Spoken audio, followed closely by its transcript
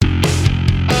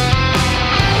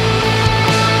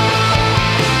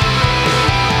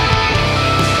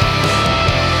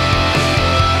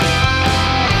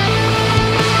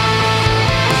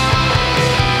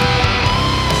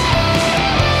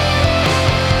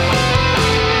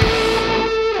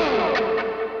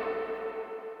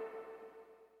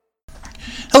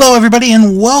everybody,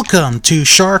 and welcome to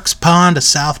Sharks Pond, a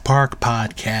South Park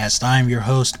podcast. I'm your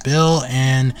host, Bill,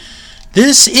 and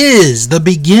this is the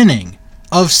beginning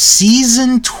of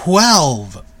Season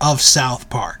 12 of South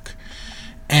Park.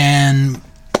 And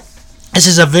this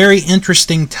is a very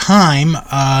interesting time,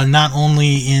 not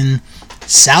only in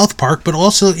South Park, but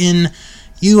also in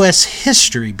U.S.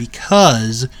 history,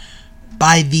 because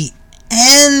by the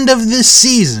end of this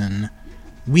season,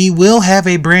 we will have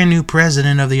a brand new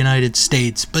president of the United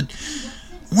States. But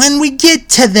when we get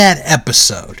to that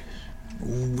episode,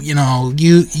 you know,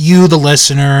 you the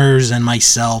listeners and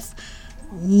myself,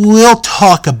 we'll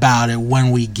talk about it when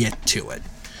we get to it.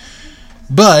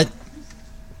 But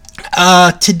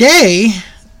today,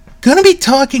 gonna be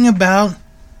talking about,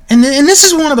 and this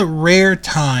is one of the rare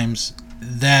times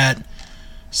that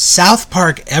South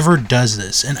Park ever does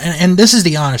this, and this is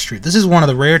the honest truth. This is one of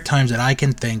the rare times that I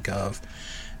can think of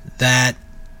that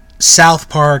South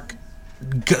Park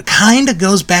kind of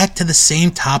goes back to the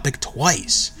same topic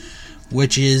twice,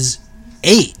 which is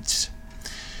AIDS.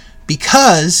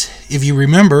 Because, if you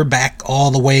remember, back all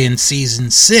the way in Season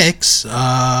 6,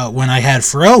 when I had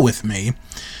Fro with me,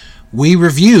 we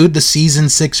reviewed the Season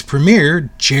 6 premiere,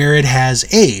 Jared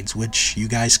Has AIDS, which you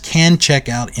guys can check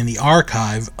out in the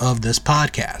archive of this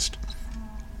podcast.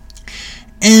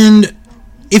 And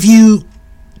if you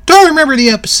don't remember the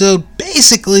episode,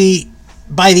 basically,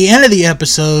 by the end of the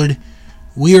episode,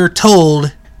 we are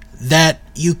told that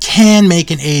you can make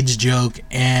an AIDS joke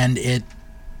and it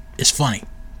is funny.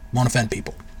 Won't offend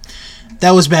people.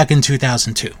 That was back in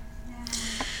 2002.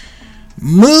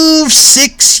 Move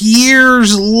 6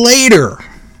 years later,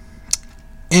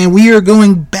 and we are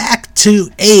going back to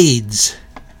AIDS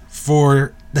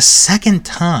for the second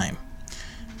time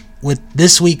with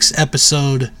this week's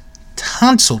episode,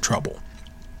 Tonsil Trouble.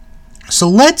 So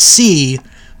let's see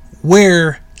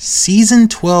where Season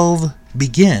 12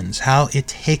 begins, how it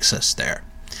takes us there.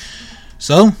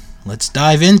 So, let's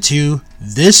dive into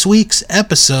this week's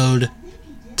episode,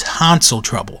 Tonsil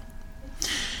Trouble.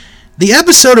 The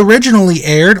episode originally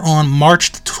aired on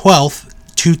March 12th,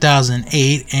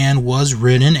 2008, and was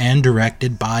written and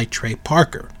directed by Trey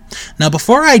Parker. Now,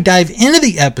 before I dive into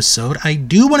the episode, I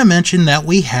do want to mention that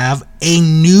we have a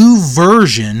new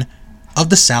version of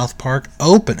the South Park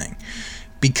opening,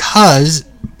 because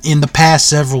in the past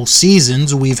several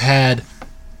seasons we've had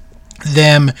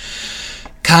them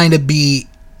kind of be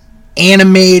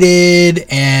animated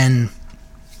and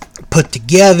put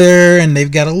together, and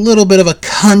they've got a little bit of a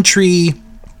country,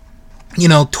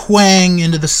 twang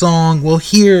into the song. Well,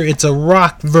 here it's a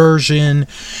rock version,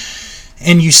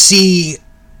 and you see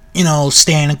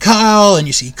Stan and Kyle, and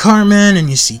you see Carmen, and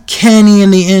you see Kenny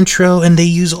in the intro, and they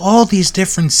use all these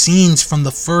different scenes from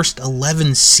the first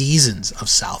 11 seasons of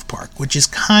South Park, which is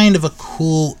kind of a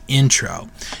cool intro.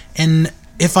 And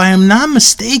if I am not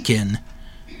mistaken,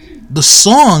 the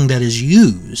song that is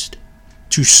used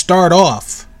to start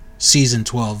off Season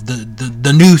 12,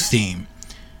 the new theme,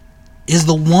 is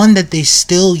the one that they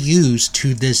still use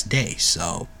to this day,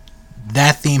 so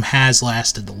that theme has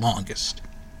lasted the longest.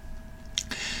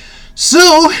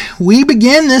 So, we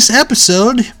begin this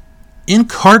episode in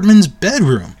Cartman's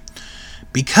bedroom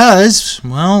because,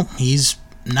 well, he's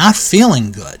not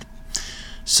feeling good.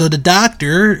 So the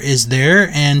doctor is there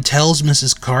and tells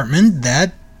Mrs. Cartman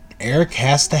that Eric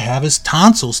has to have his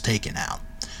tonsils taken out.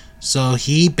 So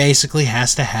he basically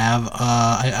has to have,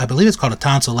 I believe it's called a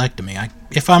tonsillectomy.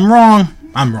 If I'm wrong,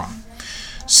 I'm wrong.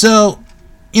 So,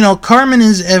 Cartman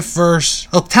is at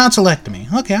first,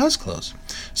 tonsillectomy. Okay, I was close.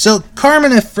 So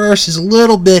Cartman at first is a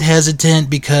little bit hesitant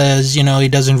because, he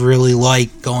doesn't really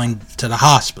like going to the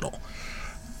hospital.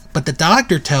 But the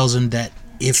doctor tells him that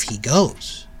if he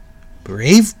goes,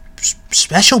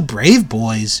 special Brave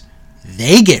boys,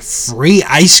 they get free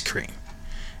ice cream.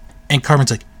 And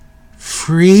Cartman's like,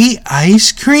 free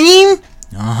ice cream?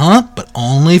 But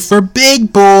only for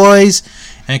big boys.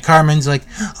 And Cartman's like,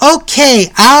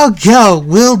 okay, I'll go,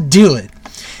 we'll do it.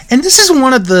 And this is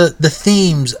one of the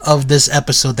themes of this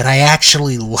episode that I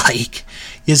actually like,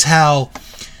 is how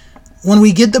when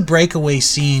we get the breakaway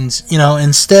scenes,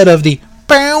 instead of the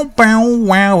bow, bow,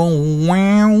 wow,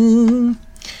 wow,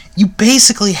 you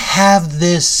basically have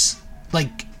this,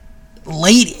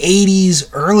 late 80s,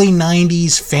 early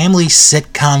 90s family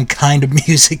sitcom kind of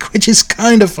music, which is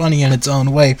kind of funny in its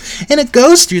own way. And it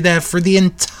goes through that for the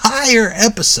entire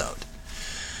episode.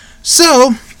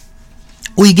 So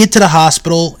we get to the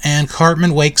hospital, and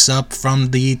Cartman wakes up from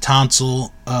the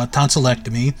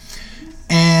tonsillectomy,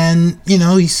 and,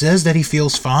 he says that he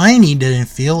feels fine, he didn't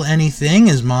feel anything,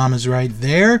 his mom is right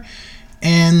there,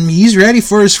 and he's ready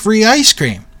for his free ice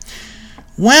cream.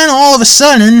 When all of a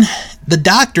sudden, the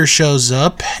doctor shows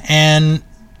up and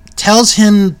tells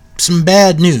him some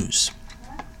bad news.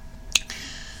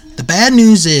 The bad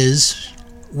news is,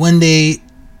 when they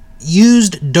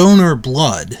used donor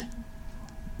blood,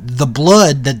 the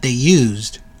blood that they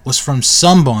used was from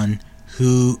someone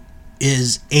who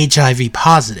is HIV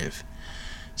positive.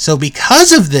 So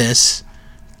because of this,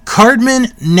 Cartman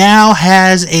now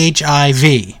has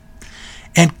HIV.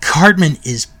 And Cartman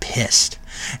is pissed.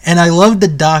 And I love the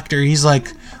doctor. He's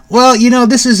like, well,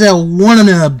 this is a 1 in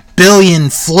a billion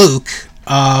fluke.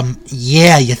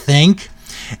 Yeah, you think?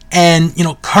 And,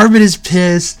 Cartman is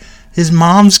pissed. His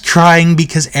mom's crying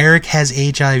because Eric has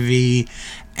HIV.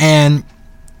 And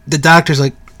the doctor's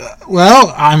like,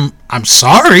 well, I'm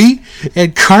sorry.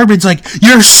 And Cartman's like,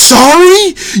 you're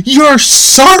sorry? You're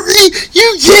sorry?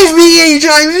 You gave me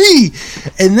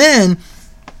HIV. And then,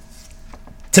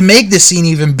 to make the scene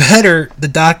even better, the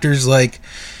doctor's like,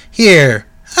 here,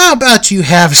 how about you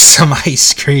have some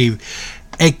ice cream?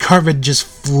 And Cartman just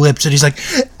flips and he's like,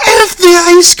 F the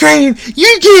ice cream!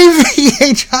 You gave me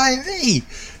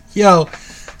HIV! Yo,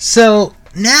 so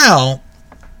now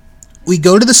we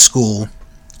go to the school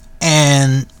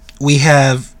and we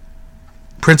have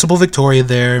Principal Victoria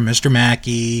there, Mr.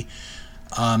 Mackey,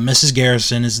 Mrs.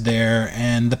 Garrison is there,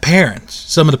 and the parents,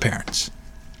 some of the parents.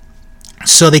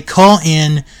 So they call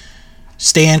in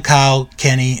Stan, Kyle,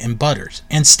 Kenny, and Butters.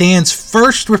 And Stan's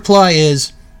first reply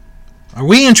is, are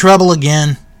we in trouble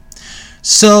again?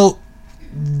 So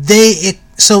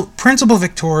Principal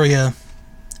Victoria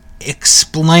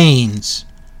explains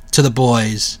to the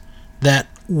boys that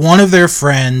one of their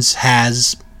friends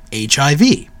has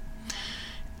HIV.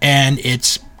 And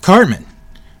it's Cartman.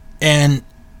 And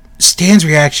Stan's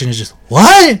reaction is just,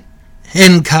 what?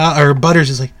 And Butters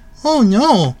is like, oh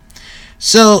no.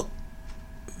 So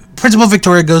Principal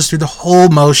Victoria goes through the whole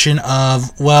motion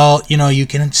of, well, you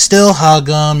can still hug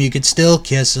him, you can still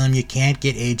kiss him, you can't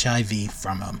get HIV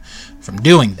from him from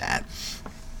doing that.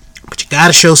 But you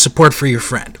gotta show support for your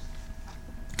friend.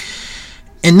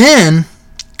 And then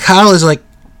Kyle is like,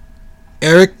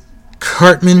 Eric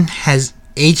Cartman has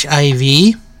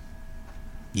HIV?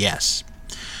 Yes.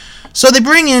 So they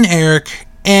bring in Eric,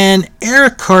 and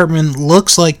Eric Cartman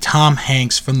looks like Tom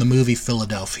Hanks from the movie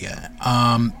Philadelphia.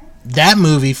 That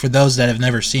movie, for those that have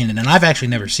never seen it, and I've actually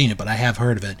never seen it, but I have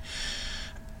heard of it,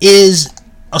 is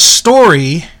a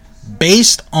story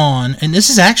based on, and this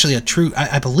is actually a true,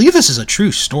 I believe this is a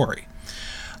true story.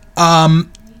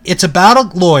 It's about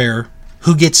a lawyer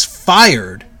who gets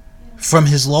fired from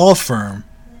his law firm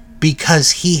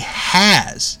because he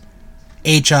has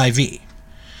HIV.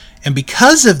 And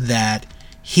because of that,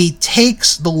 he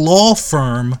takes the law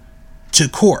firm to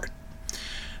court.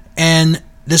 And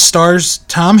this stars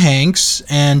Tom Hanks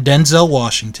and Denzel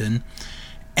Washington.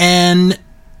 And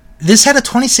this had a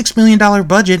 $26 million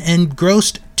budget and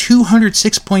grossed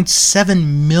 $206.7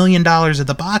 million at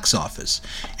the box office.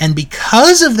 And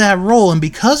because of that role and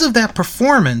because of that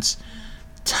performance,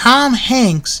 Tom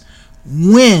Hanks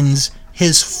wins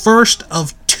his first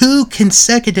of 2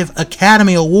 consecutive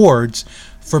Academy Awards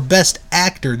for Best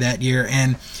Actor that year.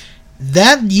 And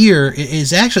that year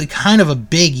is actually kind of a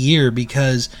big year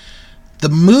because the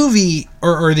movie,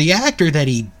 or the actor that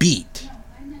he beat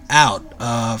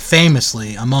out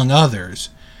famously, among others,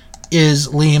 is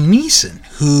Liam Neeson,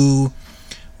 who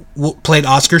played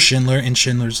Oscar Schindler in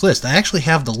Schindler's List. I actually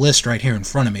have the list right here in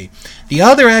front of me. The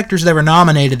other actors that were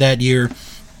nominated that year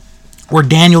were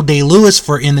Daniel Day-Lewis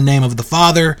for In the Name of the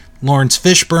Father, Lawrence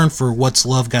Fishburne for What's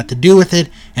Love Got to Do with It,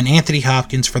 and Anthony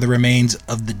Hopkins for The Remains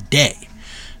of the Day.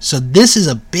 So this is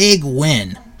a big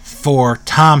win for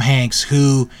Tom Hanks,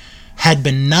 who had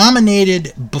been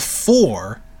nominated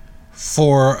before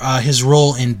for his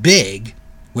role in Big,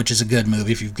 which is a good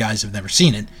movie if you guys have never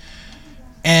seen it.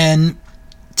 And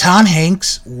Tom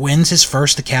Hanks wins his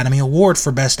first Academy Award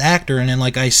for Best Actor, and then,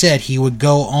 like I said, he would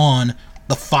go on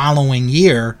the following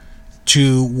year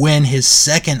to win his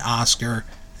second Oscar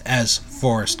as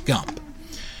Forrest Gump.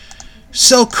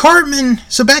 So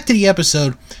back to the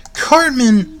episode,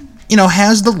 Cartman,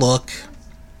 has the look,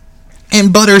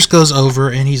 and Butters goes over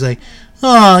and he's like,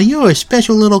 oh, you're a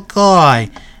special little guy.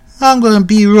 I'm going to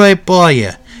be right by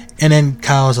you. And then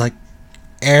Kyle's like,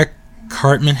 Eric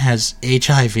Cartman has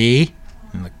HIV?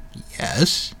 I'm like,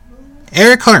 yes.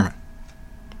 Eric Cartman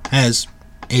has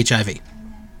HIV.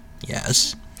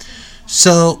 Yes.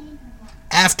 So,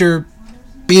 after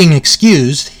being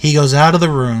excused, he goes out of the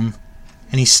room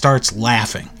and he starts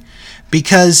laughing.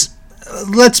 Because,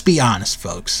 let's be honest,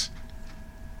 folks,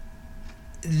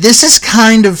 this is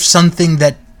kind of something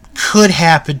that could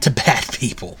happen to bad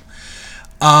people.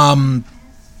 And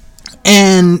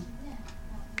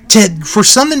for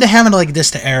something to happen like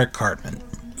this to Eric Cartman,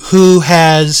 who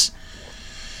has,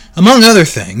 among other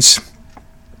things,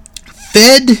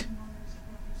 fed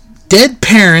dead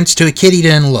parents to a kid he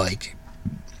didn't like,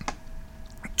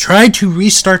 tried to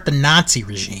restart the Nazi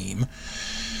regime,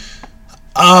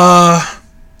 kinda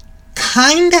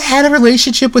had a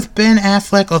relationship with Ben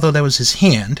Affleck, although that was his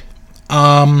hand,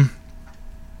 among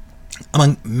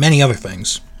many other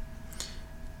things.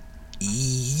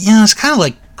 It's kind of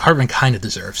like Cartman kind of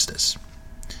deserves this.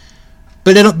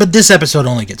 But this episode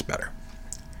only gets better.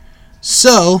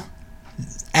 So,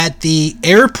 at the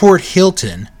Airport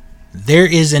Hilton, there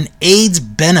is an AIDS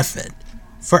benefit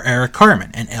for Eric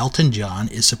Cartman, and Elton John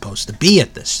is supposed to be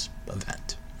at this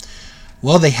event.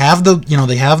 Well, they have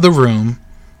the room,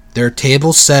 their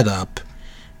table set up,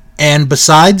 and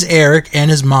besides Eric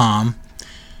and his mom,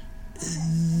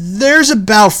 there's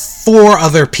about 4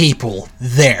 other people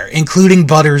there, including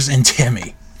Butters and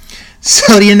Timmy.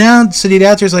 So the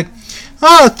announcer's like,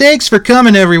 "Oh, thanks for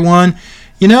coming, everyone.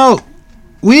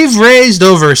 We've raised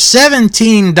over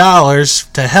 $17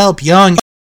 to help young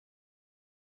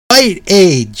fight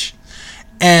AIDS."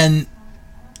 And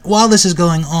while this is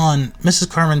going on, Mrs.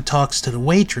 Cartman talks to the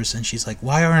waitress, and she's like,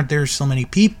 "Why aren't there so many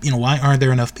people? Why aren't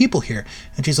there enough people here?"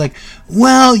 And she's like,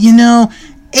 "Well,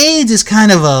 AIDS is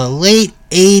kind of a late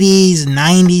 80s,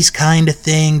 90s kind of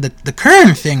thing. The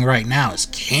current thing right now is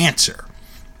cancer."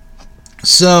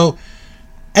 So,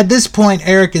 at this point,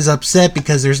 Eric is upset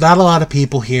because there's not a lot of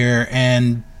people here,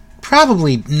 and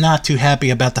probably not too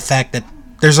happy about the fact that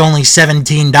there's only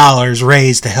 $17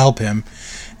 raised to help him.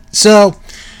 So,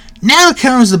 now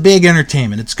comes the big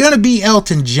entertainment. It's going to be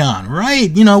Elton John,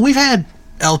 right? We've had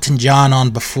Elton John on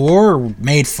before,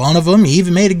 made fun of him, he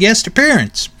even made a guest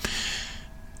appearance.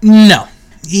 No,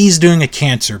 he's doing a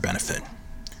cancer benefit.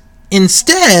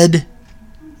 Instead,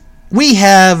 we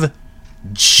have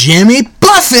Jimmy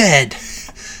Buffett!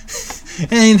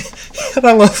 And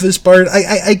I love this part.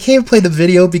 I can't play the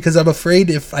video because I'm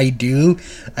afraid if I do,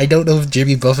 I don't know if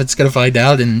Jimmy Buffett's going to find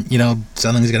out and,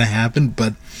 something's going to happen.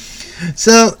 But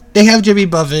so they have Jimmy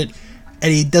Buffett,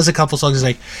 and he does a couple songs. He's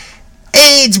like,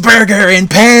 "AIDS burger in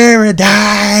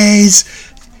paradise,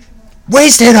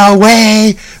 wasted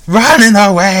away, running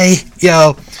away,"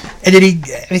 And then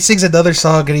he sings another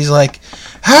song, and he's like,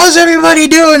 "How's everybody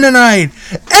doing tonight?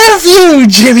 F you,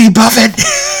 Jimmy Buffett."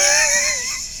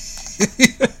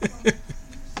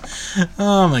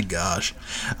 Oh my gosh.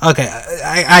 Okay,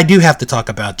 I do have to talk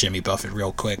about Jimmy Buffett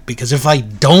real quick, because if I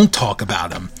don't talk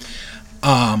about him,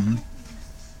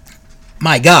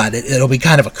 my God, it'll be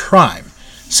kind of a crime.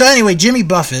 So anyway, Jimmy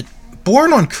Buffett,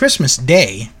 born on Christmas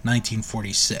Day,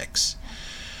 1946,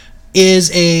 is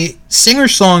a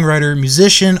singer-songwriter,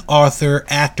 musician, author,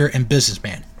 actor, and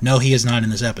businessman. No, he is not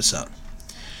in this episode.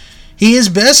 He is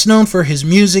best known for his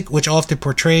music, which often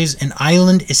portrays an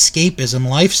island escapism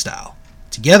lifestyle.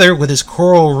 Together with his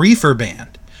Coral Reefer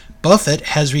Band, Buffett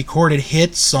has recorded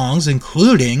hit songs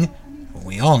including,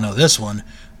 we all know this one,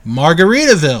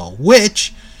 Margaritaville,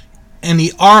 which, in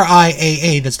the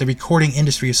RIAA, that's the Recording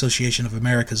Industry Association of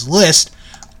America's list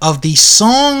of the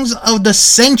songs of the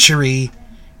century,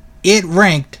 it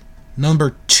ranked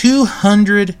number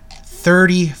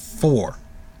 234.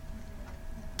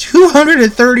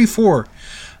 234.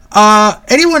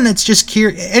 Anyone that's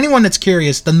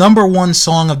curious, the number 1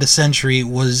 song of the century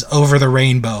was "Over the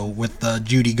Rainbow" with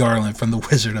Judy Garland from The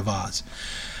Wizard of Oz.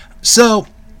 So,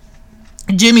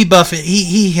 Jimmy Buffett,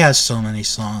 he has so many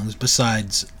songs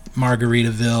besides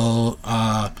Margaritaville,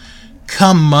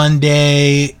 Come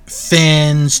Monday,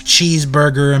 Finn's,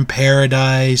 Cheeseburger in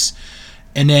Paradise,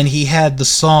 and then he had the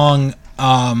song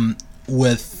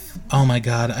with, oh my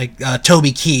God,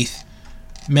 Toby Keith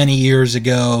many years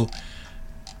ago.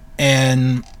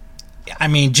 And I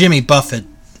mean, Jimmy Buffett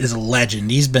is a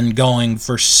legend. He's been going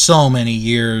for so many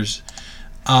years.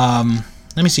 Let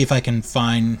me see if I can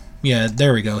find, yeah,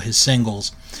 there we go, his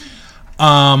singles.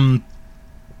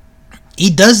 He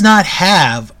does not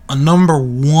have a number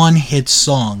 1 hit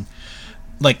song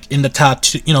like in the top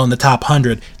in the top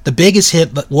 100. The biggest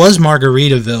hit was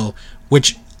Margaritaville,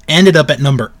 which ended up at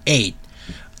number 8.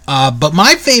 But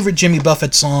my favorite Jimmy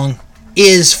Buffett song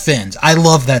is Fins. I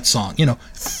love that song.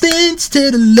 Fins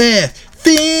to the left,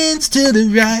 fins to the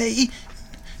right.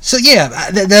 So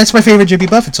yeah, that's my favorite Jimmy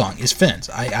Buffett song is Fins.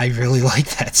 I really like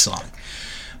that song.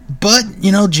 But,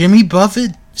 Jimmy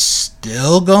Buffett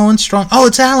still going strong. Oh,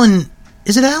 it's Alan.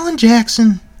 Is it Alan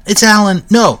Jackson? It's Alan.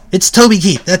 No, it's Toby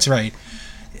Keith. That's right.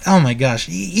 Oh my gosh.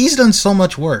 He's done so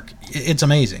much work. It's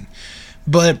amazing.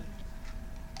 But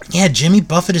yeah, Jimmy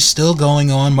Buffett is still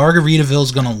going on. Margaritaville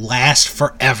is going to last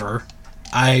forever.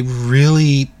 I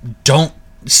really don't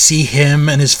see him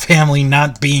and his family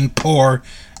not being poor,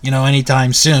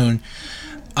 anytime soon.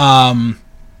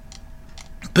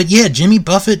 But yeah, Jimmy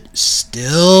Buffett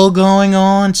still going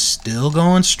on, still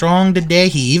going strong today.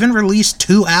 He even released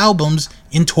 2 albums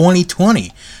in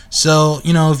 2020. So,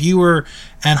 if you were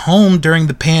at home during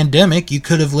the pandemic, you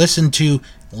could have listened to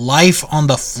Life on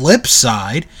the Flip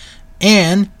Side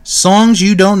and Songs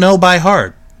You Don't Know by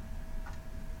Heart.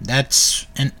 That's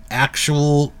an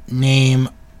actual name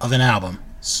of an album.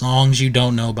 Songs You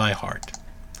Don't Know by Heart.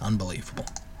 Unbelievable.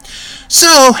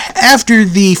 So, after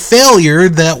the failure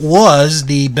that was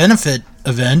the benefit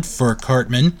event for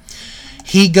Cartman,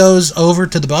 he goes over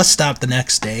to the bus stop the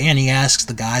next day and he asks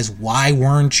the guys, why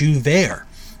weren't you there?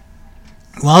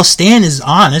 Well, Stan is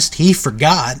honest, he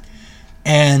forgot.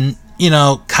 And,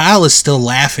 Kyle is still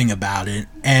laughing about it.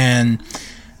 And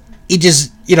he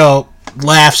just,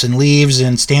 laughs and leaves.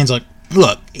 And Stan's like,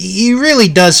 look, he really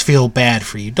does feel bad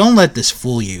for you. Don't let this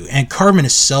fool you. And Cartman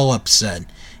is so upset.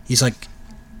 He's like,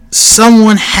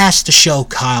 someone has to show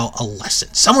Kyle a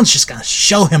lesson. Someone's just got to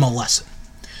show him a lesson.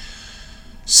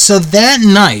 So that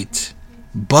night,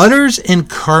 Butters and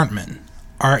Cartman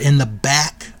are in the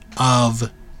back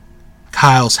of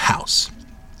Kyle's house.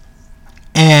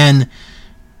 And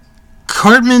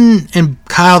Cartman and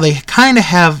Kyle, they kind of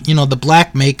have, the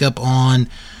black makeup on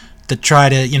to try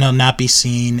to, not be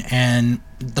seen. And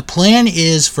the plan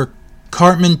is for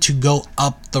Cartman to go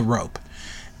up the rope.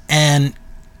 And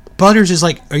Butters is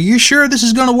like, are you sure this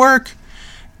is going to work?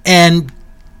 And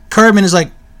Cartman is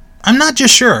like, I'm not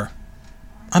just sure.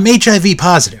 I'm HIV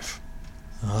positive.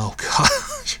 Oh,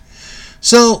 gosh.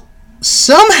 So,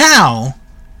 somehow,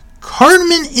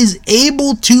 Cartman is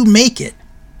able to make it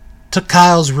to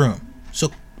Kyle's room.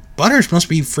 So, Butters must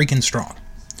be freaking strong.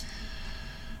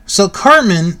 So,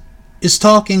 Cartman is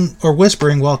talking or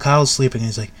whispering while Kyle's sleeping. And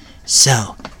he's like,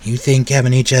 so, you think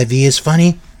having HIV is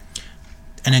funny?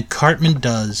 And then Cartman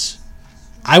does,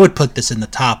 I would put this in the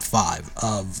top 5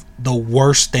 of the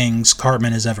worst things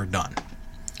Cartman has ever done.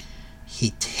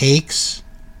 He takes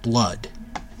blood.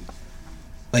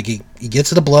 Like he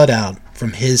gets the blood out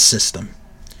from his system.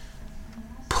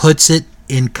 Puts it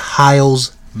in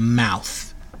Kyle's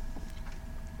mouth.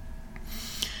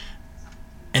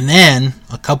 And then,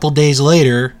 a couple days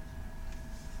later,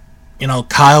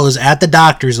 Kyle is at the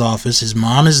doctor's office. His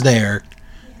mom is there.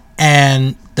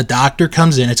 And the doctor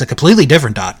comes in. It's a completely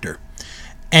different doctor.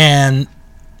 And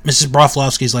Mrs.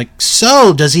 Broflovsky's like,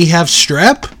 so, does he have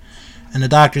strep? And the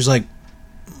doctor's like,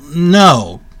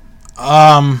 no.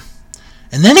 And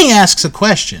then he asks a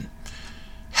question.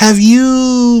 Have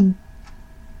you,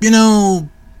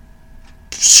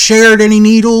 shared any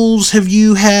needles? Have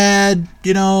you had,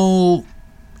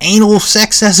 anal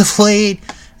sex as of late?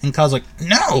 And Kyle's like,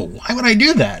 no, why would I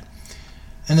do that?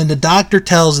 And then the doctor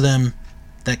tells them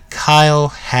that Kyle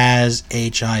has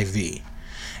HIV.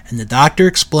 And the doctor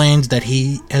explains that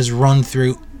he has run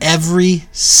through every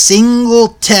single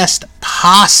test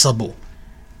possible.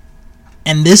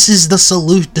 And this is the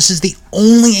solution. This is the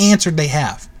only answer they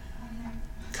have.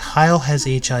 Kyle has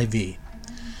HIV.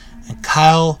 And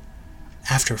Kyle,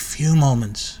 after a few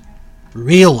moments,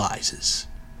 realizes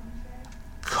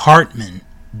Cartman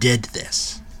did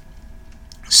this.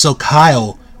 So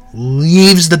Kyle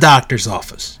leaves the doctor's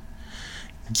office,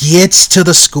 gets to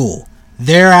the school.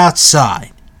 They're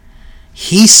outside.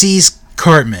 He sees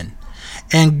Cartman,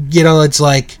 and, it's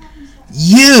like,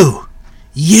 you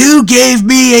gave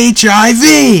me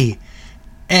HIV!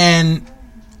 And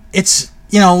it's,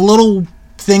 a little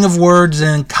thing of words,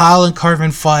 and Kyle and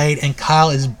Cartman fight, and Kyle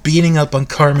is beating up on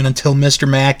Cartman until Mr.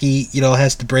 Mackey,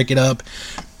 has to break it up.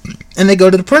 And they go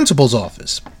to the principal's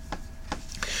office.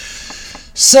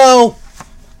 So,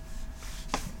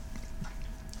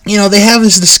 they have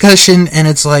this discussion, and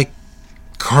it's like,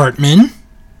 Cartman,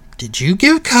 did you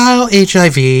give Kyle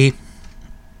HIV?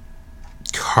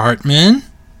 Cartman?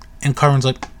 And Cartman's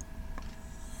like,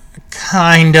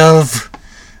 kind of.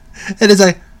 And it's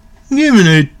like,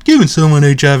 giving someone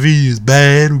HIV is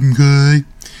bad, okay?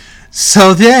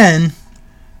 So then,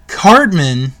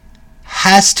 Cartman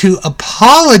has to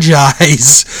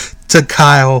apologize to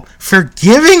Kyle for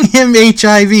giving him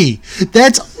HIV.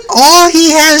 That's all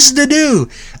he has to do.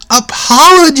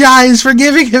 Apologize for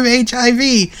giving him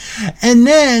HIV. And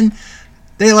then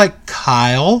they're like,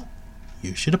 Kyle,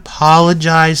 you should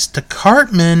apologize to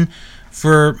Cartman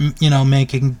for,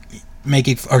 making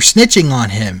or snitching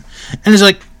on him. And it's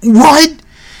like, what?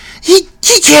 He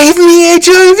gave me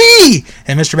HIV.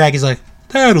 And Mr. Mackey's like,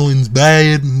 Tattlin's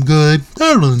bad and good.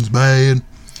 Tattlin's bad.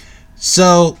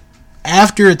 So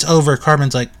after it's over,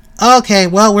 Cartman's like, okay,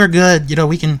 well, we're good.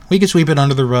 We can sweep it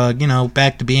under the rug.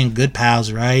 Back to being good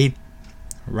pals, right?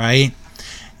 Right?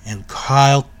 And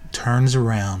Kyle turns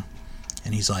around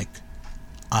and he's like,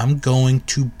 I'm going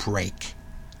to break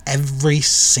every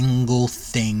single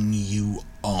thing you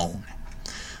own.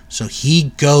 So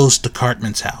he goes to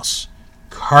Cartman's house.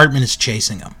 Cartman is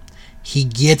chasing him. He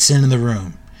gets into the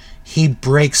room. He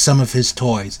breaks some of his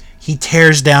toys. He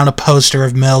tears down a poster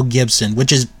of Mel Gibson,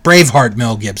 which is Braveheart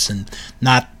Mel Gibson,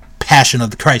 not Passion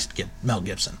of the Christ Mel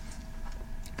Gibson.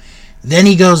 Then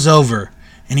he goes over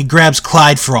and he grabs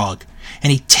Clyde Frog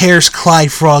and he tears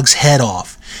Clyde Frog's head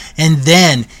off. And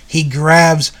then he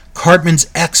grabs Cartman's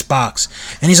Xbox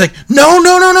and he's like, no,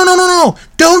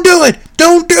 don't do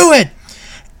it.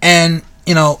 And,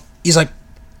 he's like,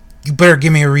 you better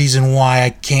give me a reason why I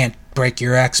can't break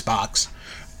your Xbox.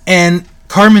 And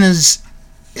Cartman is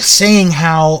saying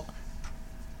how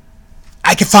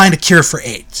I can find a cure for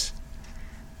AIDS.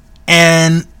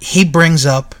 And he brings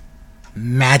up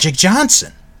Magic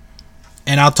Johnson.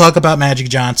 And I'll talk about Magic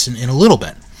Johnson in a little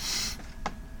bit.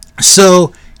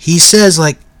 So he says,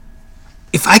 like,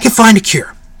 if I can find a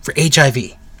cure for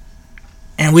HIV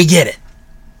and we get it,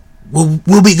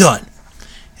 we'll be good.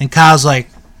 And Kyle's like,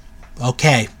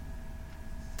 okay,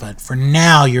 but for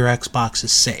now your Xbox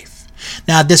is safe.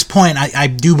 Now at this point, I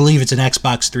do believe it's an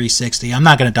Xbox 360. I'm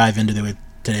not going to dive into it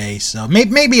today, so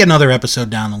maybe another episode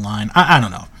down the line. I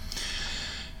don't know.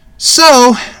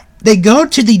 So they go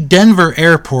to the Denver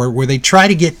airport where they try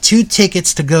to get 2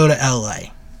 tickets to go to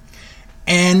LA.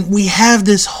 And we have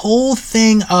this whole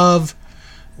thing of,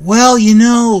 well,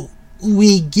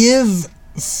 we give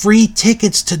free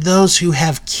tickets to those who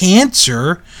have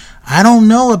cancer. I don't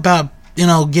know about,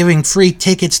 giving free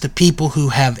tickets to people who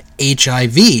have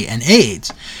HIV and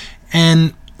AIDS.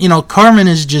 And, Cartman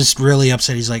is just really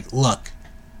upset. He's like, look,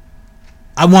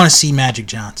 I want to see Magic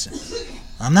Johnson.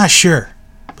 I'm not sure,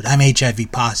 but I'm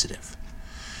HIV positive.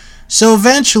 So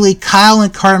eventually, Kyle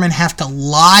and Cartman have to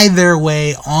lie their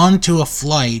way onto a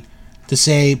flight to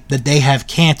say that they have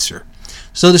cancer.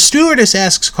 So the stewardess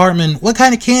asks Cartman, what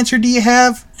kind of cancer do you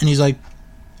have? And he's like,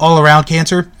 all around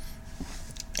cancer.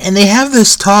 And they have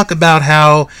this talk about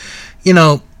how,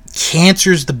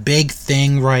 cancer's the big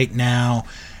thing right now.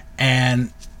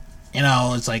 And,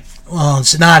 it's like, well,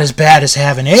 it's not as bad as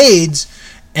having AIDS.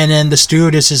 And then the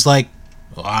stewardess is like,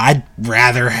 well, I'd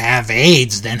rather have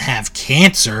AIDS than have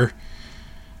cancer.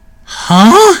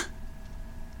 Huh?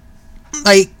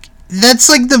 Like, that's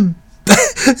like the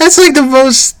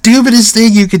most stupidest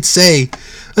thing you could say.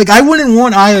 Like, I wouldn't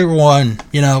want either one,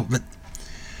 but...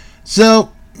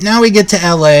 So, now we get to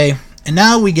LA, and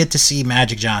now we get to see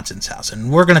Magic Johnson's house,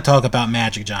 and we're going to talk about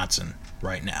Magic Johnson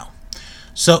right now.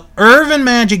 So, Earvin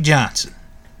Magic Johnson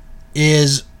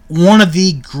is one of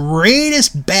the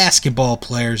greatest basketball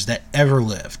players that ever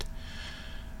lived.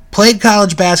 Played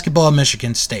college basketball at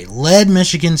Michigan State, led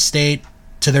Michigan State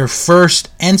to their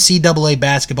first NCAA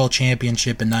basketball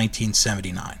championship in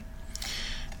 1979.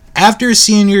 After his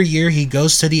senior year, he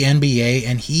goes to the NBA,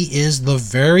 and he is the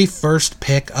very first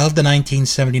pick of the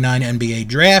 1979 NBA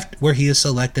draft, where he is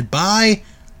selected by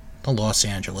the Los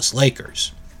Angeles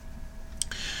Lakers.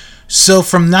 So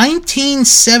from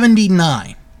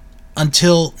 1979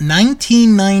 until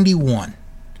 1991,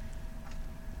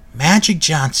 Magic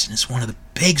Johnson is one of the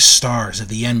big stars of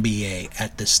the NBA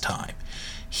at this time.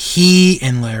 He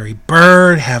and Larry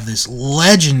Bird have this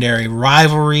legendary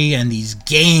rivalry and these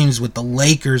games with the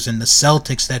Lakers and the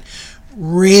Celtics that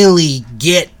really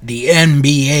get the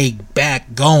NBA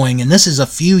back going. And this is a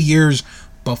few years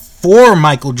before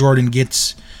Michael Jordan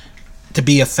gets to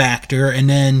be a factor. And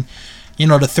then,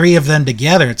 the three of them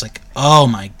together, it's like, oh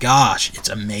my gosh, it's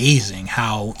amazing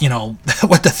how,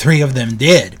 what the three of them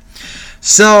did.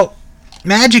 So,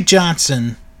 Magic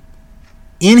Johnson,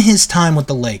 in his time with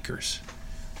the Lakers,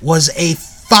 was a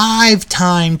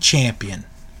 5-time champion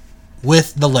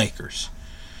with the Lakers.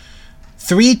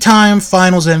 3-time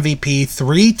Finals MVP,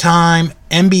 3-time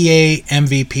NBA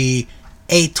MVP,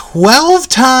 a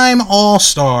 12-time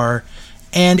All-Star,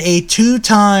 and a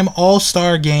 2-time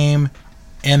All-Star Game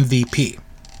MVP.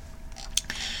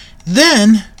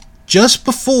 Then, just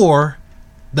before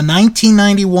the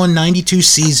 1991-92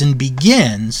 season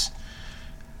begins,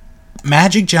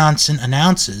 Magic Johnson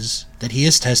announces that he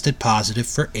has tested positive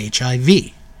for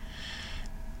HIV.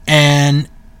 And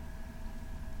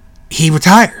he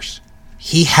retires.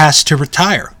 He has to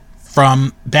retire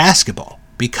from basketball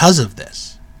because of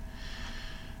this.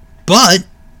 But,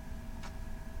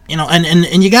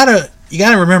 and you gotta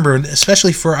remember,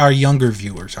 especially for our younger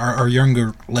viewers, our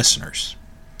younger listeners,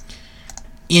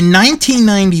 in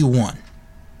 1991,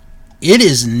 it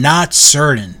is not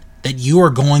certain that you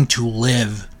are going to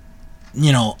live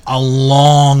a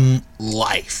long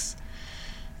life.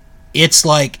 It's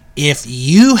like if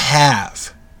you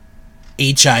have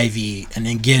HIV and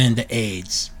then get into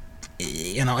AIDS,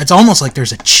 it's almost like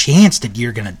there's a chance that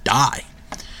you're going to die.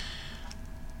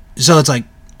 So it's like,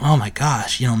 oh my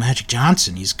gosh, Magic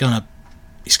Johnson, he's going to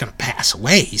pass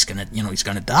away. He's going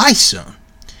to die soon.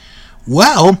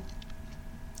 Well,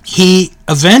 he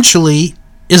eventually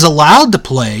is allowed to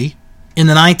play in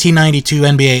the 1992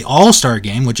 NBA All-Star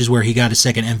Game, which is where he got his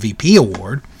second MVP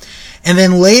award. And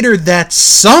then later that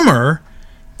summer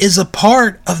is a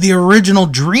part of the original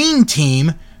Dream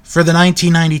Team for the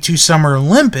 1992 Summer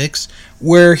Olympics,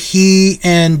 where he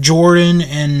and Jordan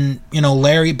and,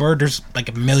 Larry Bird, there's like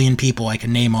a million people I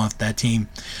can name off that team,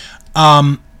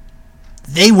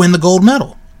 they win the gold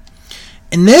medal.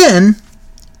 And then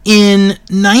in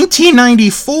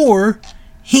 1994,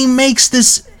 he makes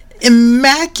this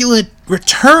immaculate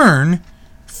return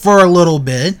for a little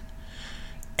bit.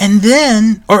 And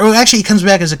then, or actually he comes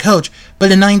back as a coach,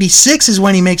 but in 96 is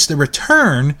when he makes the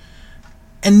return.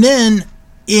 And then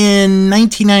in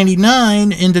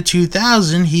 1999 into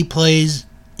 2000, he plays,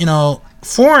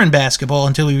 foreign basketball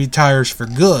until he retires for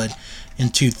good in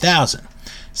 2000.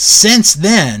 Since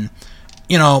then,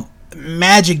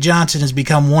 Magic Johnson has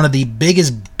become one of the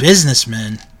biggest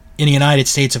businessmen in the United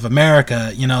States of America.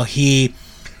 He,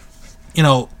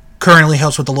 currently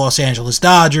helps with the Los Angeles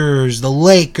Dodgers, the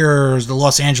Lakers, the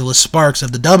Los Angeles Sparks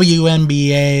of the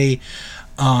WNBA.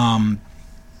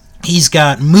 He's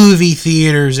got movie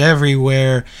theaters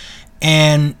everywhere.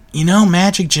 And,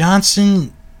 Magic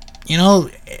Johnson,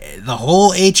 the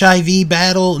whole HIV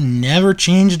battle never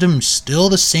changed him. Still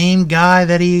the same guy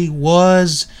that he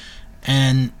was.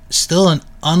 And still an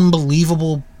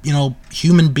unbelievable,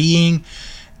 human being.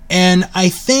 And I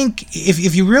think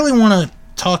if you really want to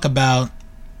talk about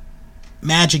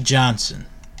Magic Johnson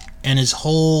and his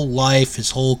whole life,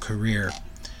 his whole career,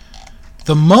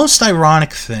 the most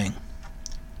ironic thing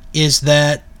is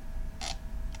that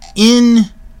I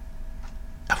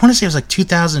want to say it was like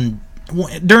 2000,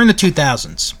 during the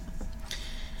 2000s,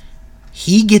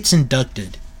 he gets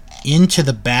inducted into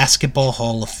the Basketball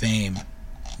Hall of Fame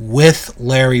with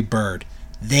Larry Bird.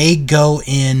 They go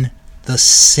in the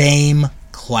same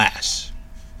class.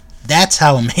 That's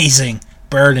how amazing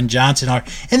Bird and Johnson are.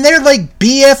 And they're like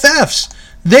BFFs.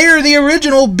 They're the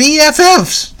original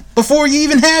BFFs before you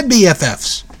even had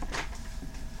BFFs.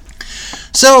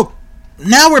 So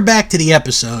now we're back to the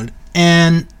episode,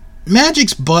 and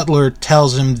Magic's butler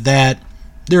tells him that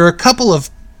there are a couple of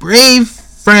brave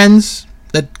friends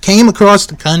that came across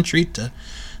the country to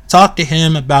talk to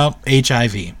him about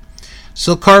HIV.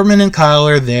 So Cartman and Kyle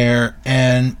are there,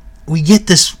 and we get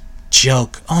this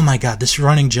joke. Oh my God, this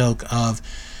running joke of,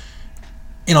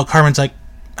 Cartman's like,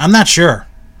 I'm not sure,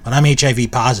 but I'm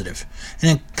HIV positive. And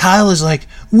then Kyle is like,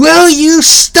 will you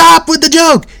stop with the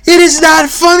joke? It is not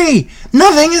funny.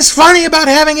 Nothing is funny about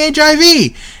having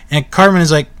HIV. And Cartman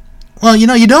is like, well,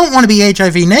 you don't want to be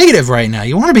HIV negative right now.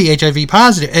 You want to be HIV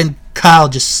positive. And Kyle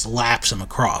just slaps him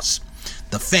across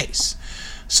the face.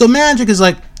 So Magic is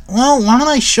like, well, why don't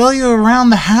I show you around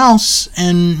the house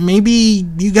and maybe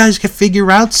you guys can figure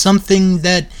out something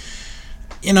that,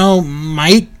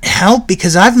 might help,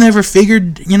 because I've never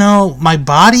figured, my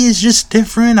body is just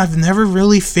different. I've never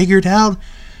really figured out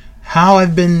how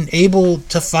I've been able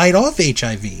to fight off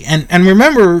HIV. And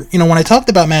remember, when I talked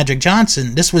about Magic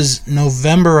Johnson, this was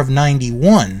November of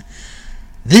 91.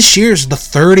 This year's the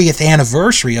 30th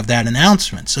anniversary of that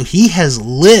announcement. So he has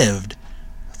lived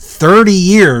 30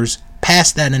 years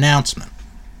past that announcement.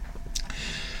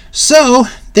 So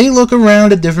they look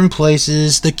around at different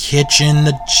places, the kitchen,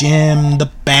 the gym, the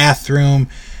bathroom,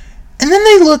 and then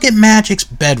they look at Magic's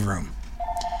bedroom.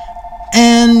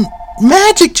 And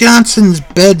Magic Johnson's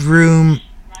bedroom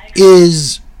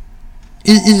is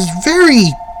very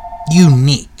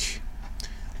unique.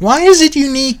 Why is it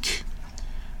unique?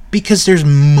 Because there's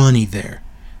money there.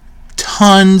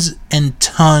 Tons and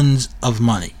tons of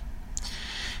money.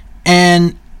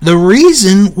 And the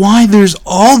reason why there's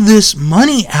all this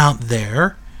money out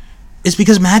there is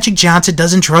because Magic Johnson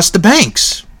doesn't trust the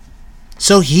banks.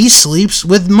 So he sleeps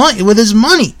with his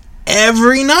money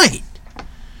every night.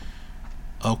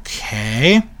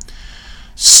 Okay.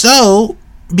 So,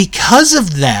 because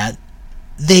of that,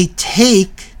 they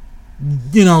take,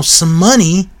 some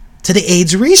money to the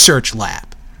AIDS research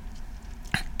lab.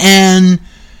 And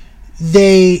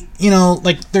they,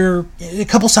 they're a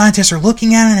couple scientists are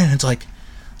looking at it, and it's like,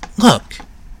 look at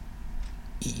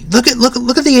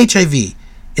the HIV.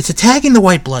 It's attacking the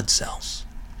white blood cells.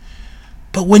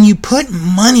 But when you put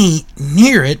money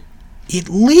near it, it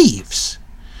leaves.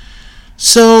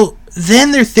 So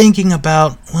then they're thinking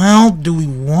about, well, do we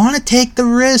want to take the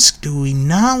risk? Do we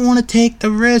not want to take the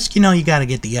risk? You got to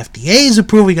get the FDA's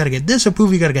approval. You got to get this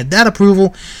approval. You got to get that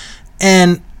approval.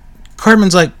 And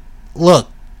Cartman's like,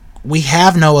 look, we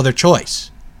have no other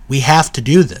choice. We have to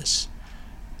do this.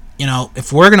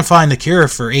 If we're going to find the cure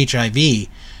for HIV,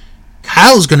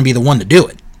 Kyle's going to be the one to do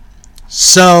it.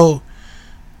 So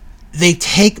they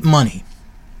take money.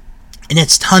 And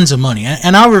it's tons of money.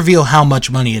 And I'll reveal how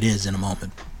much money it is in a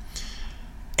moment.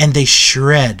 And they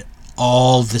shred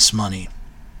all this money.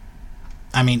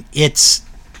 I mean, it's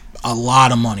a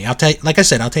lot of money. I'll tell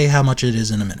you how much it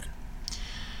is in a minute.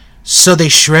 So they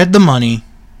shred the money.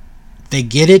 They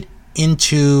get it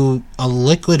into a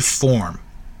liquid form.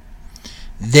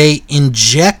 They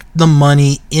inject the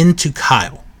money into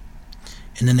Kyle.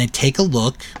 And then they take a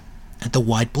look at the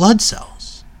white blood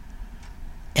cells.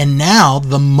 And now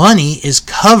the money is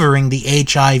covering the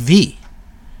HIV.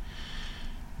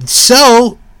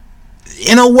 So,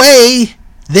 in a way,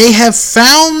 they have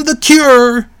found the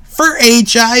cure for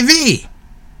HIV.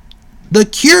 The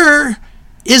cure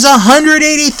is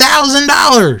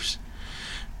 $180,000.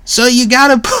 So you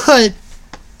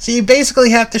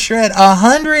basically have to shred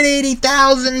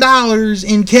 $180,000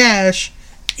 in cash,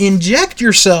 inject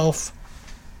yourself,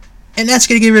 and that's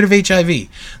going to get rid of HIV.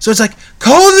 So it's like,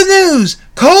 call the news,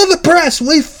 call the press,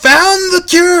 we found the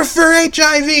cure for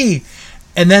HIV.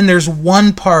 And then there's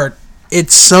one part,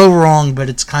 it's so wrong, but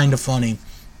it's kind of funny.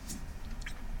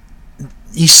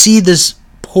 You see this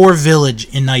poor village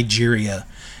in Nigeria,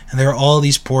 and there are all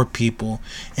these poor people.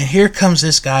 And here comes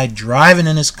this guy driving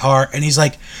in his car, and he's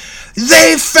like,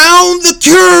 they found the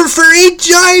cure for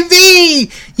HIV!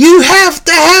 You have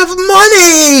to have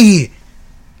money!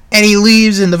 And he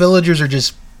leaves, and the villagers are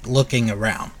just looking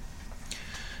around.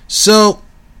 So,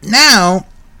 now,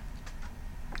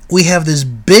 we have this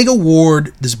big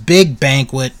award, this big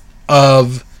banquet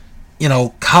of,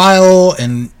 Kyle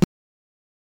and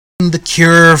the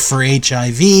cure for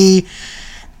HIV,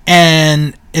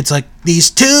 and it's like these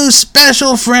two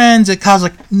special friends, and Kyle's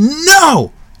like,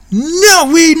 no,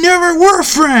 we never were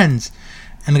friends.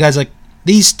 And the guy's like,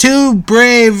 these two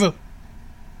brave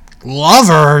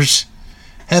lovers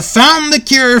have found the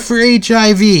cure for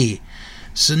HIV.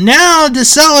 So now to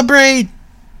celebrate,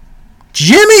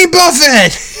 Jimmy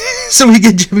Buffett. So we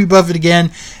get Jimmy Buffett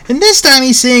again, and this time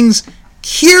he sings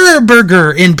Cure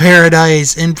Burger in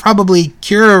Paradise and probably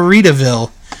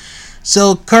Curaritaville.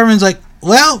 So Cartman's like,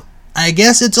 well, I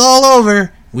guess it's all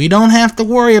over. We don't have to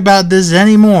worry about this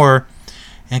anymore.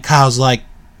 And Kyle's like,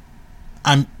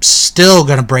 I'm still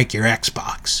going to break your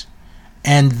Xbox.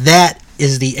 And that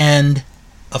is the end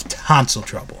of Tonsil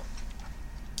Trouble.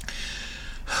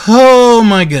 Oh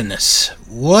my goodness.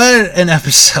 What an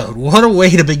episode. What a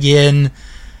way to begin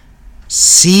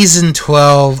Season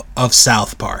 12 of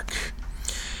South Park.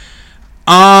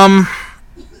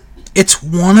 It's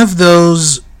one of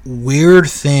those weird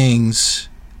things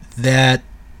that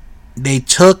they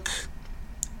took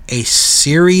a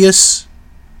serious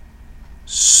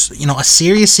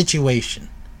situation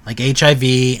like HIV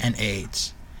and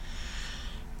AIDS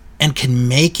and can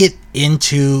make it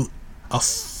into a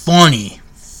funny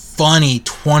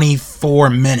 24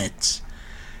 minutes.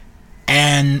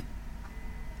 And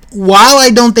while I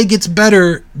don't think it's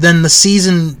better than the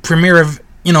season premiere of,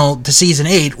 to season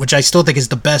 8, which I still think is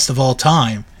the best of all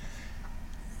time,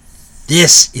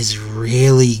 this is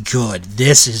really good.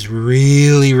 This is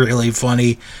really, really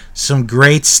funny. Some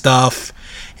great stuff.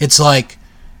 It's like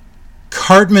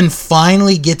Cartman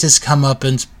finally gets his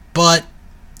comeuppance, but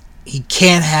he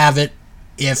can't have it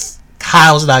if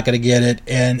Kyle's not going to get it,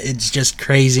 and it's just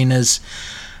craziness.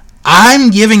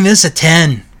 I'm giving this a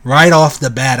 10 right off the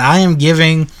bat. I am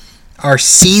giving our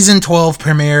Season 12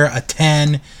 premiere a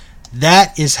 10.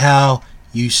 That is how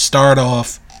you start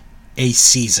off a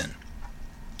season.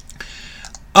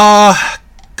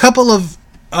 Couple of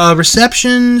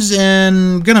receptions, and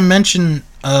I'm going to mention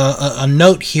a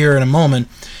note here in a moment.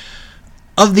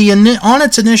 On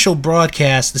its initial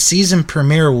broadcast, the season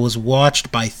premiere was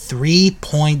watched by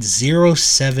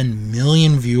 3.07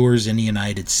 million viewers in the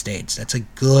United States. That's a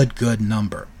good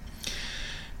number.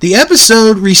 The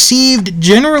episode received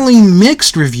generally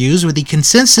mixed reviews, with the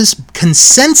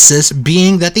consensus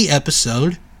being that the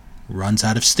episode runs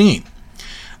out of steam.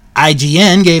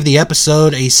 IGN gave the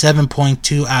episode a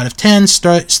 7.2 out of 10,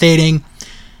 stating,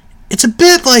 "It's a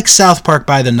bit like South Park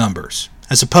by the numbers,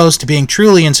 as opposed to being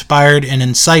truly inspired and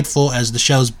insightful as the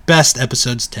show's best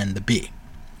episodes tend to be."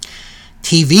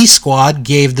 TV Squad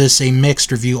gave this a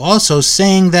mixed review also,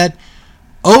 saying that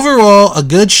overall a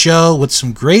good show with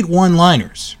some great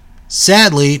one-liners.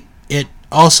 Sadly, it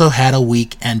also had a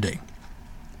weak ending.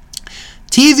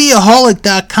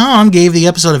 TVaholic.com gave the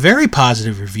episode a very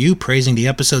positive review, praising the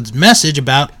episode's message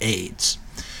about AIDS.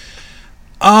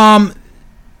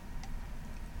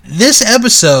 This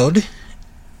episode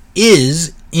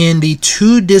is in the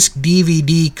 2-disc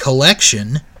DVD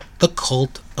collection, The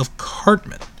Cult of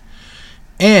Cartman.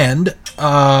 And,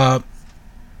 let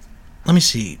me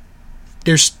see.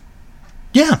 That's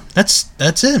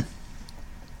it.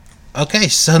 Okay,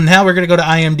 so now we're going to go to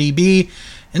IMDb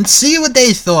and see what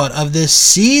they thought of this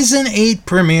Season 8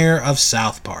 premiere of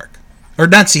South Park. Or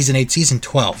not Season 8, Season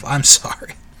 12. I'm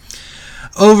sorry.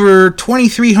 Over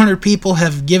 2,300 people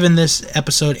have given this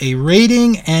episode a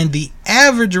rating, and the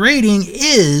average rating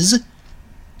is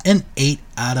an 8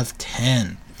 out of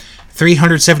 10.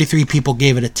 373 people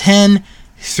gave it a 10.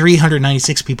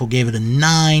 396 people gave it a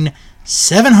 9.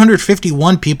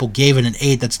 751 people gave it an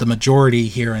 8. That's the majority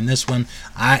here in this one.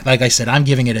 Like I said, I'm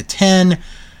giving it a 10.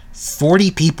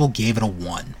 40 people gave it a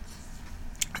 1.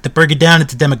 To break it down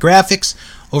into demographics,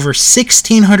 over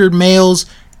 1,600 males.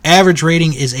 Average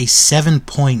rating is a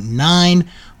 7.9,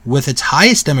 with its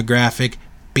highest demographic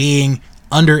being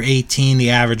under 18.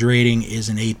 The average rating is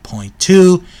an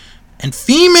 8.2. And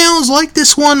females like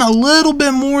this one a little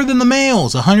bit more than the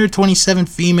males. 127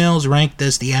 females ranked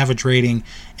this, the average rating,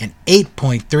 an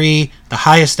 8.3. The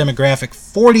highest demographic,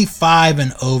 45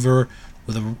 and over,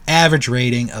 with an average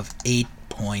rating of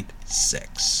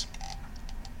 8.6.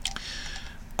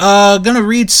 Gonna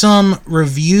read some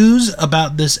reviews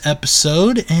about this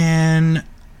episode, and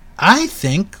I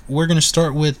think we're gonna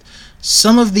start with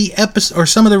some of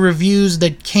the reviews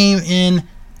that came in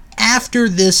after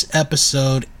this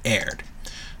episode aired.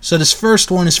 So this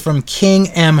first one is from King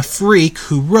M Freak,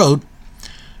 who wrote,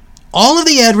 "All of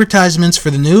the advertisements for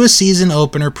the newest season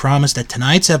opener promised that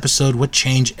tonight's episode would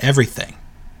change everything.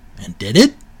 And did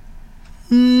it?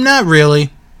 Not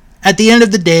really. At the end of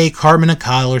the day, Cartman and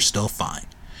Kyle are still fine.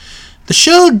 The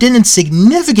show didn't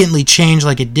significantly change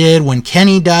like it did when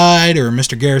Kenny died or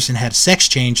Mr. Garrison had a sex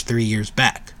change 3 years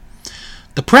back.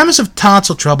 The premise of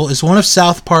Tonsil Trouble is one of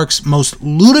South Park's most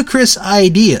ludicrous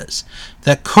ideas,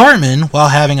 that Cartman, while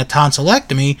having a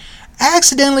tonsillectomy,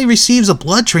 accidentally receives a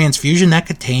blood transfusion that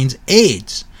contains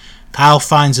AIDS. Kyle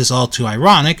finds this all too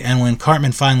ironic, and when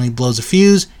Cartman finally blows a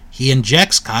fuse, he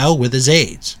injects Kyle with his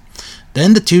AIDS.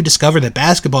 Then the two discover that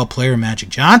basketball player Magic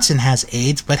Johnson has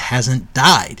AIDS but hasn't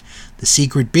died, the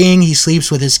secret being he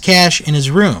sleeps with his cash in his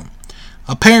room.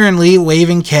 Apparently,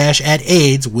 waving cash at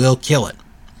AIDS will kill it.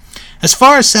 As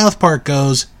far as South Park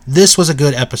goes, this was a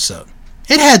good episode.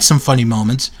 It had some funny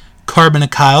moments, Cartman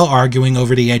and Kyle arguing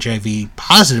over the HIV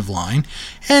positive line,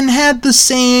 and had the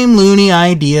same loony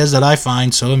ideas that I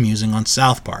find so amusing on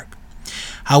South Park.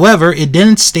 However, it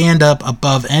didn't stand up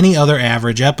above any other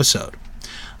average episode.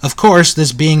 Of course,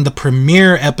 this being the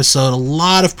premiere episode, a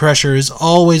lot of pressure is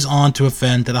always on to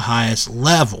offend to the highest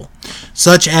level,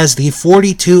 such as the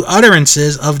 42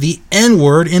 utterances of the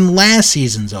N-word in last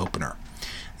season's opener.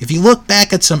 If you look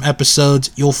back at some episodes,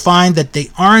 you'll find that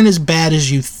they aren't as bad as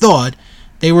you thought.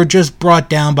 They were just brought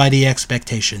down by the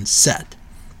expectations set.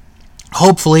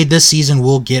 Hopefully this season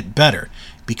will get better,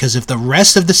 because if the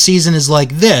rest of the season is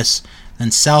like this, then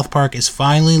South Park is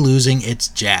finally losing its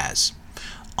jazz.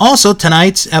 Also,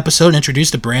 tonight's episode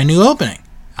introduced a brand new opening.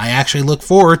 I actually look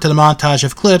forward to the montage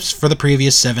of clips for the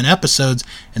previous 7 episodes,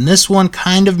 and this one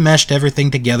kind of meshed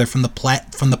everything together from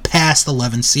the past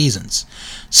 11 seasons.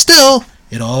 Still,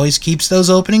 it always keeps those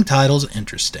opening titles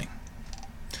interesting.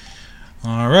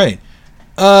 Alright.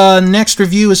 Next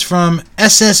review is from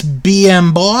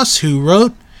SSBM Boss, who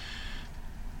wrote,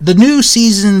 "The new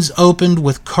season's opened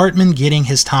with Cartman getting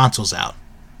his tonsils out,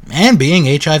 and being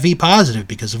HIV positive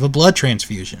because of a blood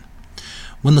transfusion.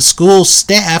 When the school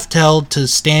staff told to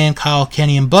Stan, Kyle,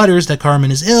 Kenny, and Butters that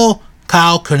Cartman is ill,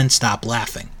 Kyle couldn't stop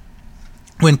laughing.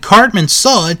 When Cartman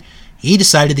saw it, he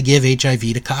decided to give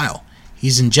HIV to Kyle.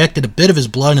 He's injected a bit of his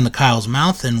blood into Kyle's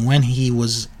mouth and when he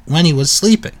was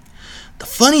sleeping. The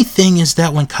funny thing is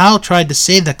that when Kyle tried to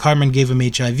say that Cartman gave him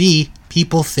HIV,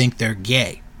 people think they're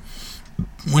gay.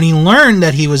 When he learned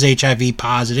that he was HIV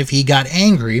positive, he got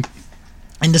angry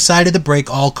and decided to break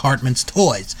all Cartman's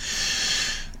toys.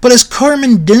 But as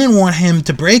Cartman didn't want him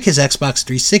to break his Xbox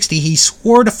 360, he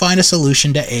swore to find a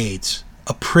solution to AIDS.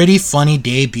 A pretty funny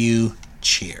debut.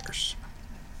 Cheers."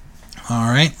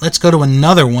 Alright, let's go to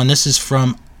another one. This is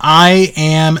from I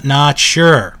Am Not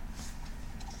Sure.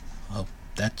 Oh,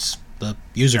 that's the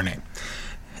username.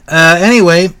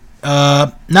 Anyway,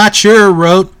 Not Sure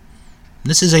wrote,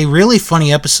 "This is a really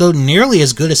funny episode, nearly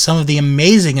as good as some of the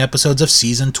amazing episodes of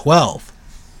Season 12.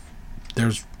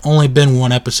 There's only been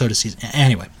one episode of season.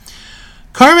 Anyway.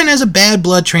 Cartman has a bad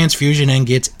blood transfusion and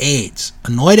gets AIDS.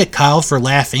 Annoyed at Kyle for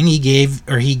laughing, he gave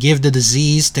the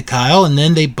disease to Kyle, and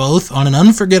then they both on an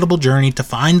unforgettable journey to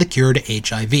find the cure to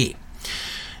HIV.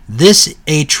 This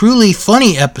a truly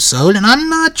funny episode, and I'm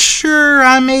not sure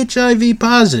I'm HIV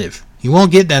positive. You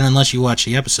won't get that unless you watch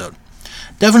the episode.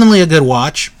 Definitely a good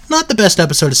watch. Not the best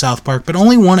episode of South Park, but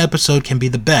only one episode can be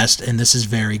the best, and this is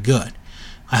very good.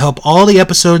 I hope all the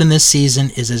episode in this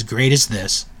season is as great as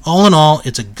this. All in all,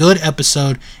 it's a good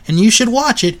episode, and you should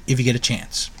watch it if you get a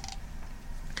chance.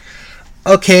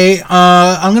 Okay,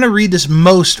 I'm going to read this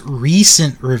most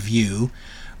recent review,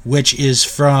 which is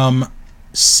from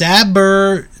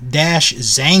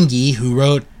Saber-Zangi, who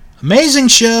wrote, "Amazing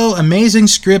show, amazing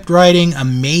script writing,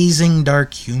 amazing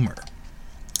dark humor."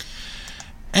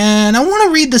 And I want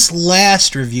to read this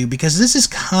last review because this is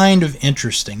kind of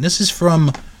interesting. This is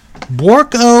from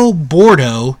Borco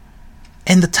Bordo,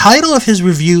 and the title of his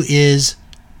review is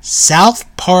South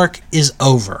Park is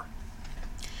Over.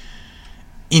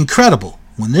 Incredible.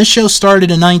 When this show started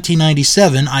in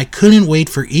 1997, I couldn't wait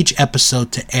for each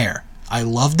episode to air. I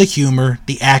loved the humor,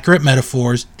 the accurate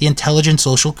metaphors, the intelligent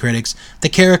social critics, the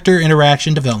character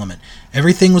interaction development.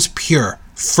 Everything was pure,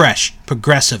 fresh,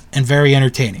 progressive, and very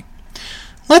entertaining.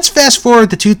 Let's fast forward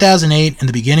to 2008 and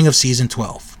the beginning of season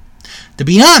 12. To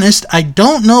be honest, I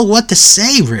don't know what to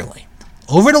say really.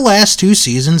 Over the last 2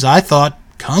 seasons, I thought,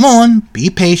 come on, be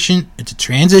patient, it's a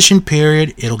transition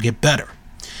period, it'll get better.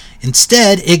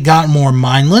 Instead, it got more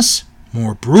mindless,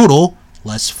 more brutal,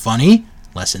 less funny,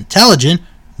 less intelligent,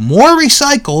 more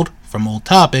recycled from old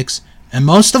topics, and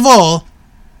most of all,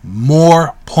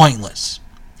 more pointless.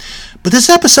 But this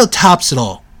episode tops it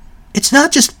all. It's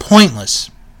not just pointless.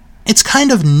 It's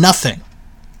kind of nothing.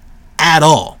 At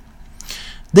all.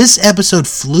 This episode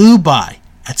flew by.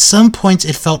 At some points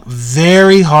it felt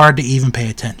very hard to even pay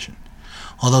attention.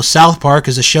 Although South Park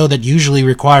is a show that usually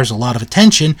requires a lot of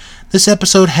attention, this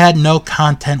episode had no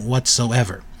content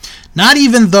whatsoever. Not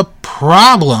even the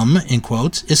problem, in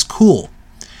quotes, is cool.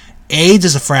 AIDS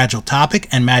is a fragile topic,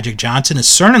 and Magic Johnson is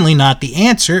certainly not the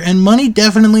answer, and money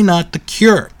definitely not the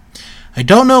cure. I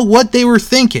don't know what they were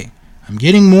thinking. I'm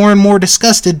getting more and more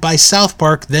disgusted by South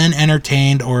Park than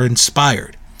entertained or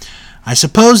inspired. I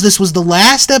suppose this was the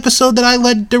last episode that I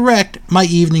let direct my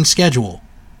evening schedule.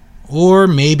 Or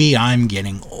maybe I'm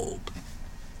getting old.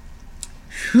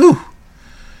 Whew.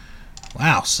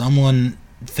 Wow, someone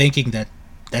thinking that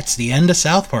that's the end of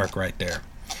South Park right there.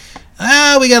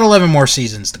 We got 11 more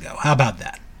seasons to go. How about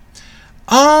that?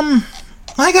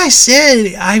 Like I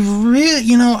said, I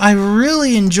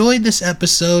really enjoyed this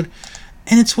episode.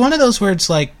 And it's one of those where it's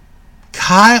like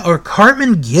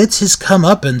Cartman gets his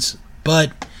comeuppance,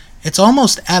 but it's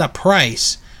almost at a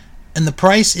price. And the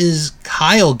price is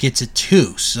Kyle gets it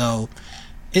too. So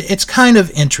it's kind of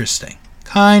interesting.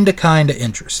 Kind of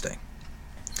interesting.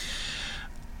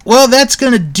 Well, that's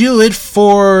going to do it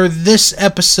for this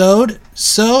episode.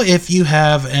 So if you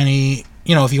have any,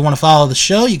 if you want to follow the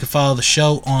show, you can follow the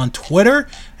show on Twitter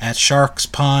at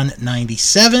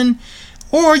SharksPond97.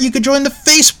 Or you could join the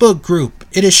Facebook group.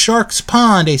 It is Sharks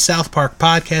Pond, a South Park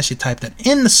podcast. You type that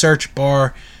in the search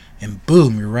bar, and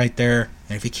boom, you're right there.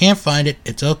 And if you can't find it,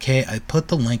 it's okay. I put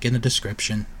the link in the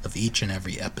description of each and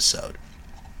every episode.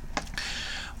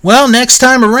 Well, next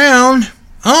time around,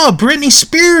 Britney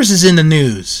Spears is in the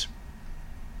news.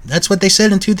 That's what they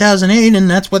said in 2008, and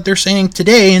that's what they're saying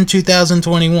today in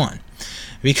 2021.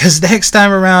 Because next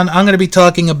time around, I'm going to be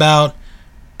talking about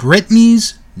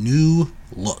Britney's new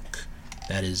look.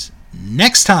 That is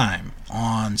next time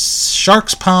on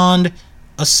Sharks Pond,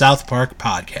 a South Park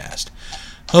podcast.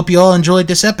 Hope you all enjoyed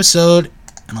this episode,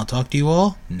 and I'll talk to you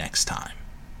all next time.